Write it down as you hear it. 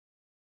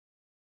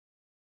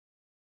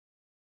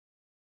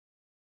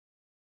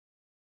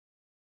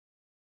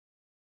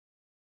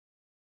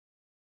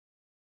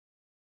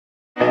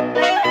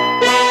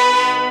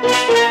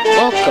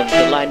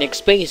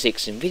LineX's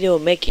Basics in video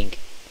making.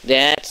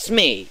 That's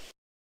me.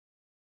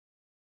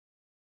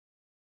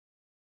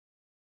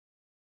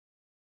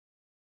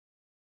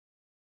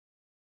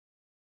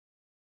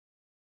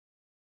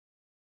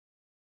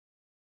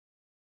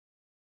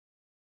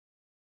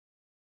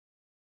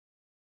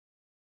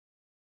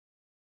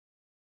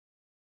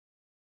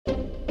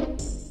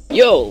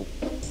 Yo!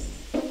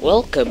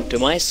 Welcome to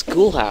my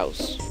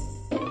schoolhouse.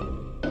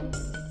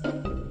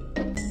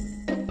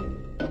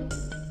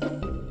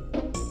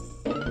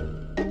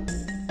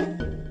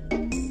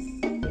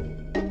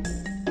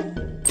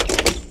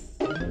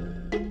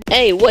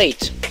 Hey,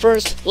 wait!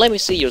 First, let me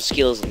see your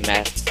skills in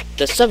math.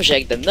 The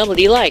subject that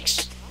nobody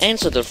likes.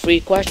 Answer the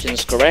 3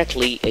 questions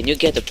correctly and you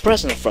get a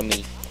present from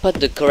me. Put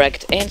the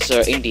correct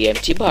answer in the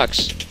empty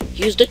box.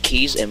 Use the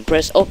keys and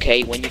press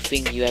OK when you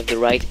think you have the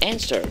right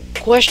answer.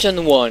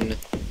 Question 1.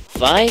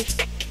 5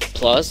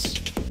 plus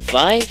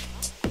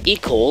 5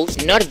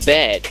 equals not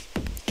bad.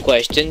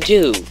 Question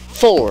 2.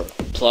 4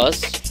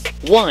 plus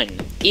 1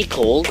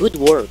 equals good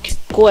work.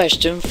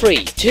 Question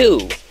 3.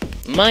 2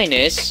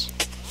 minus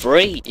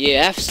 3.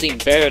 Yeah, I've seen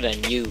better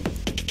than you.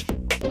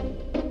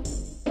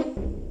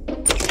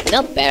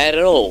 Not bad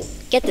at all.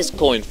 Get this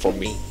coin for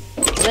me.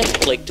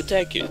 Left click to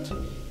take it.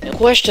 And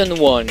question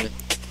 1.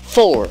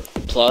 4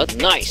 plus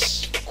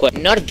nice.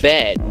 Not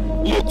bad.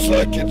 Looks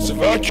like it's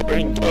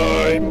vacuuming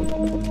time.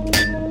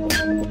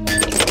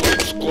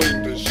 Let's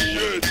clean this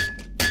shit.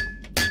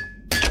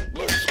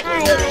 Let's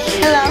clean this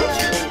shit. Hello.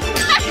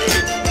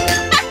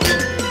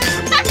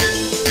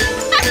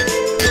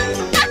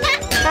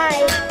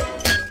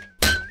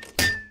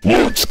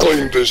 Let's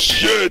clean this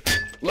shit.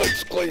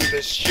 Let's clean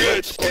this shit.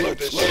 Let's clean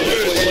this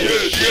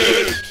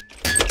shit.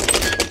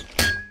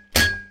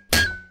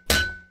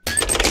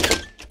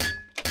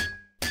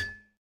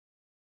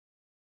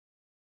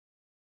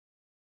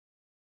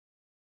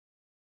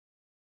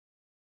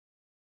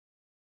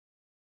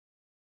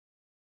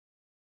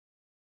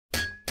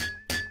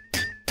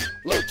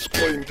 Let's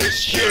clean this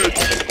shit.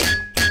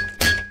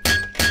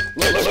 Let's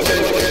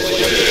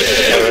clean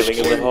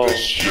this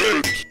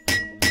shit.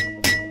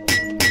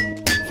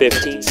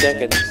 15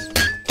 seconds.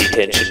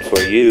 Detention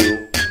for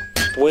you.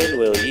 When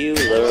will you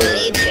learn?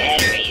 Need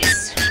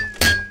batteries.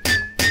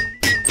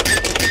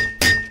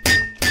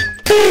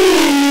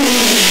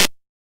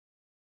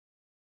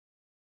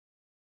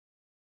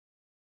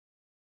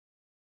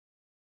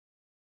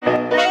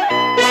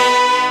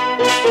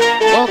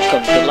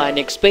 Welcome to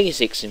LineX's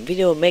Basics in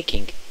video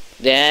making.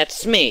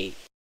 That's me.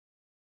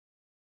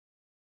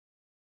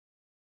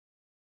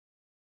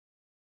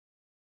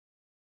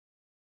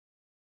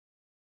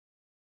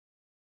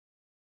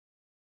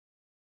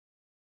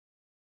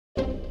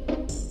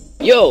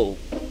 Yo!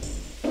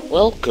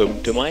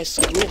 Welcome to my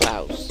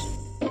schoolhouse.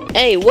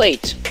 Hey,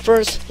 wait!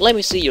 First, let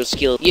me see your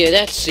skill. Yeah,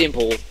 that's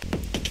simple.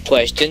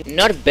 Question,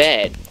 not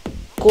bad.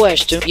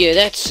 Question, yeah,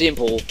 that's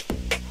simple.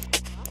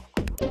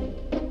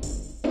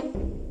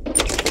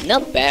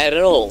 Not bad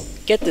at all.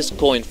 Get this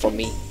coin from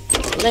me.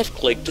 Left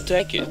click to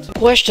take it.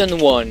 Question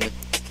 1.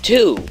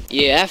 2.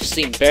 Yeah, I've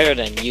seen better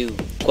than you.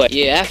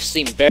 Yeah, I've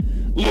seen better.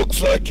 Looks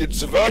like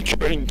it's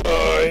vacuuming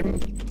time.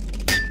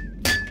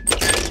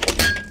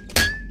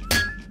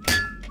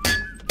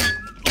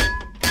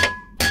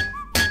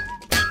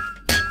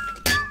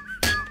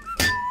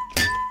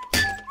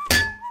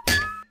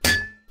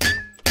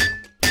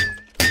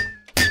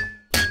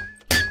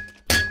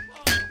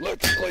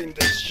 Let's clean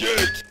this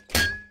shit.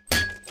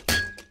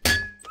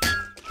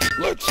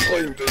 Let's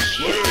clean this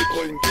shit. Let's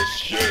clean this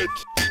shit.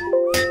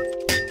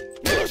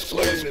 Let's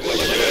clean this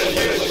shit.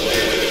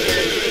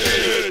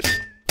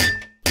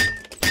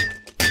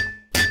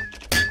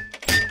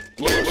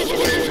 Let's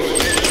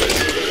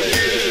clean this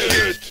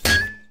shit.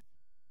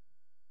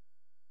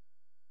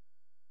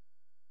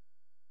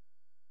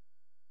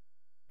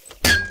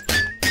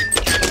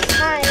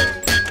 Hi.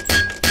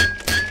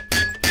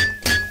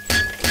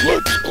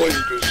 Let's clean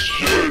this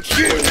shit.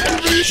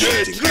 Clean this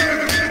shit.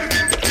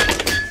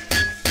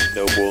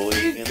 No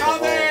bullying in the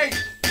hall.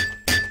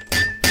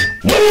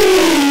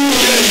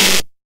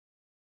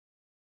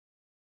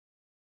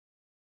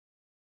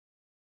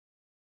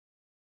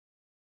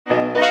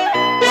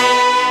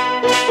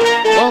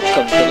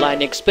 Welcome to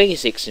LineX's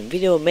Basics in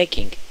video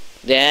making.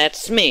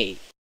 That's me.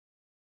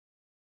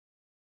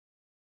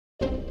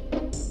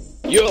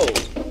 Yo!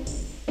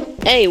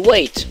 Hey,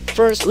 wait!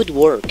 First, good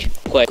work.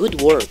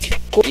 Good work.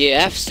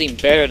 Yeah, I've seen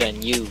better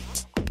than you.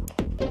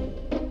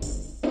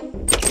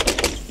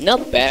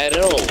 Not bad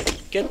at all.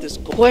 Get this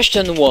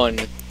question 1.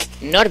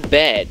 Not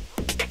bad.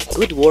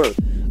 Good work.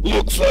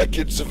 Looks like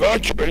it's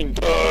vacuuming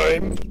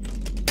time.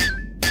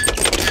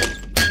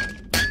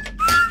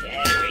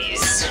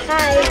 Batteries.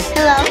 Hi.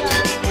 Hello.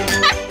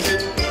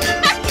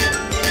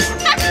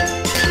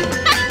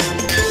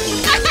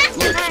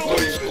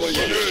 Let's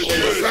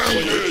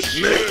clean this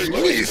shit. Making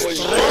me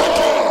strong.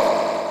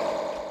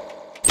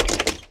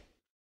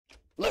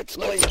 Let's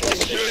clean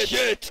this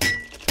shit.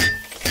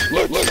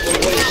 Let's clean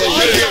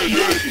this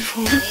shit.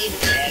 Need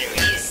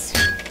batteries.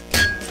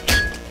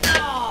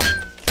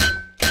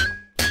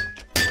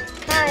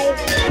 Hi.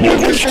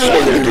 Let's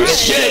claim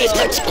this shit!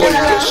 Let's claim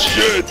this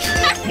shit!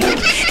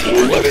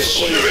 Let's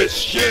claim this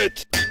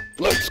shit!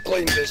 Let's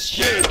claim this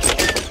shit!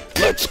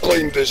 Let's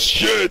claim this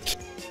shit!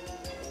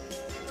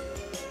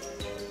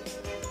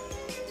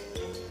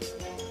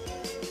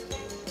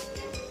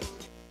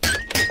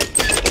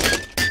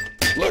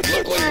 Let's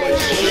claim this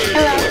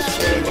shit! Let's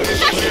claim this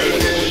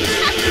shit!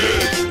 Hi.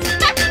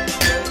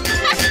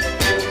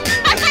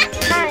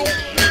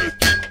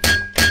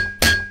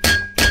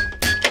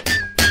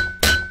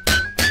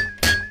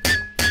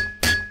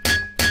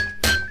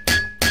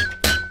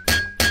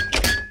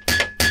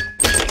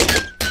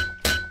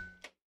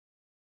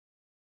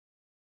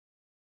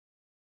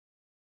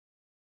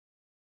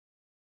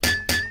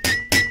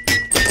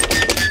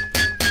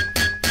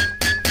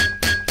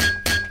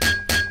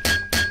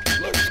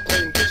 Let's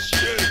claim this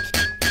shit!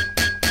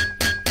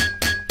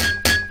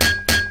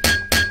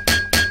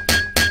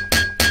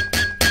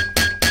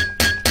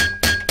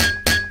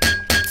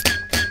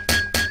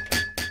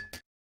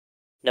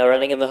 No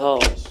running in the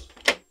halls.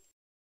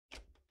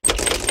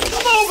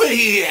 Come over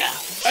here!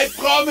 I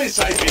promise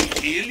I will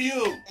kill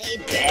you!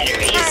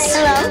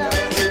 Hello.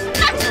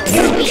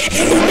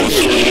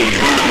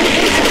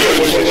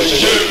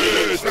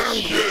 Shit!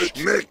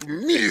 Make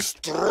me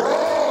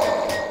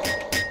strong!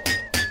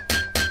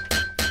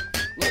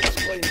 Let's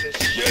claim this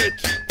shit!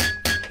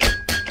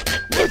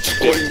 Let's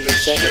claim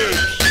this shit!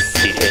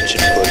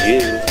 Detention for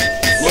you.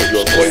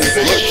 Let's claim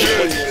this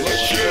shit!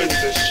 Let's claim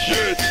this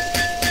shit!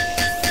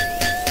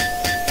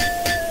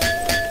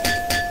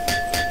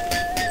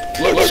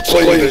 Let's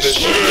claim this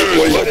shit!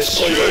 Let's claim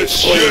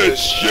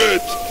this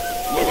shit!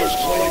 Let's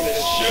claim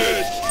this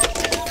shit!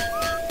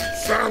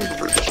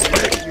 Sandwich,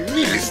 make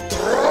me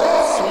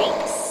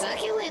strong!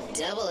 Succulent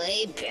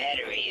AA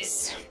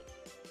batteries.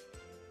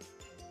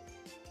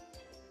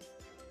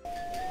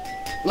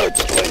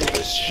 Let's claim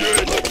this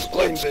shit! Let's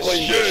claim this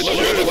shit!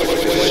 Let's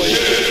claim this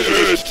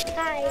shit!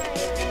 Hi.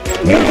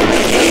 Let's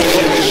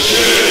claim this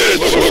shit!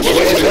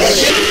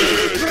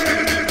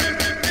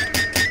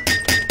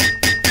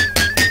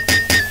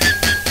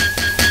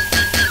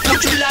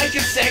 Would you like a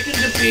second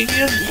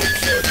opinion?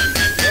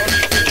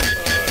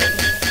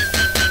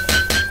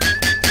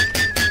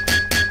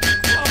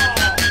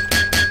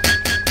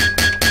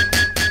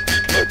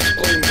 Let's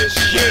claim this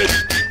shit!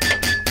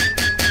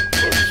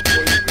 Let's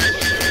claim this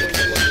shit!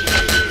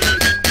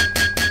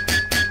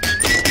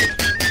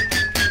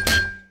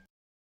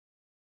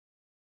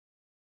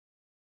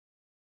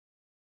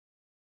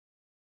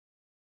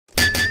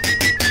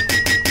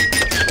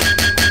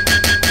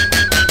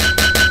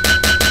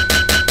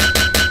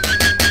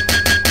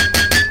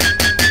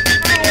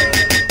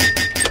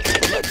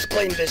 Let's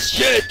claim this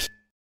shit!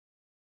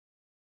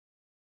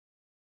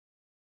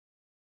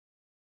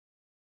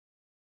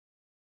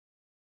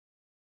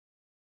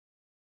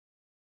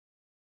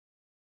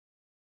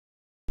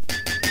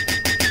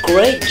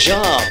 Great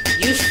job!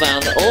 You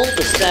found all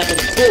the 7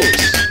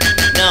 clues.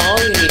 Now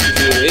all you need to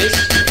do is...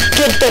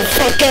 Get the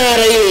fuck out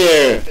of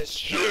here! This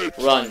shit!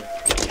 Run.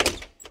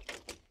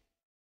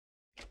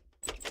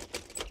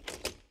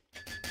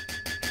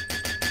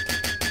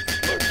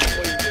 Let's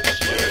claim this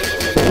shit!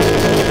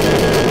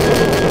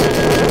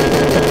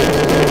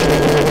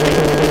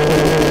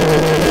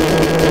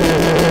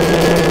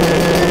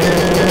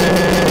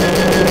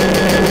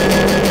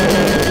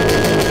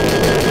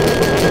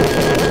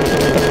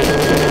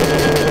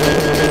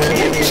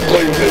 Let's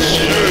claim this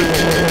shit!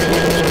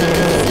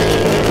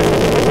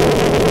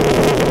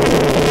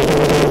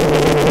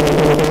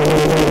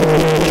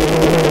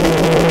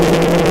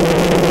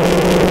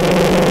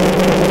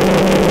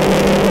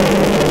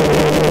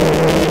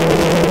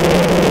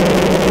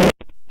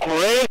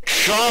 Great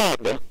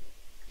job!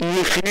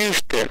 You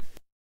finished it.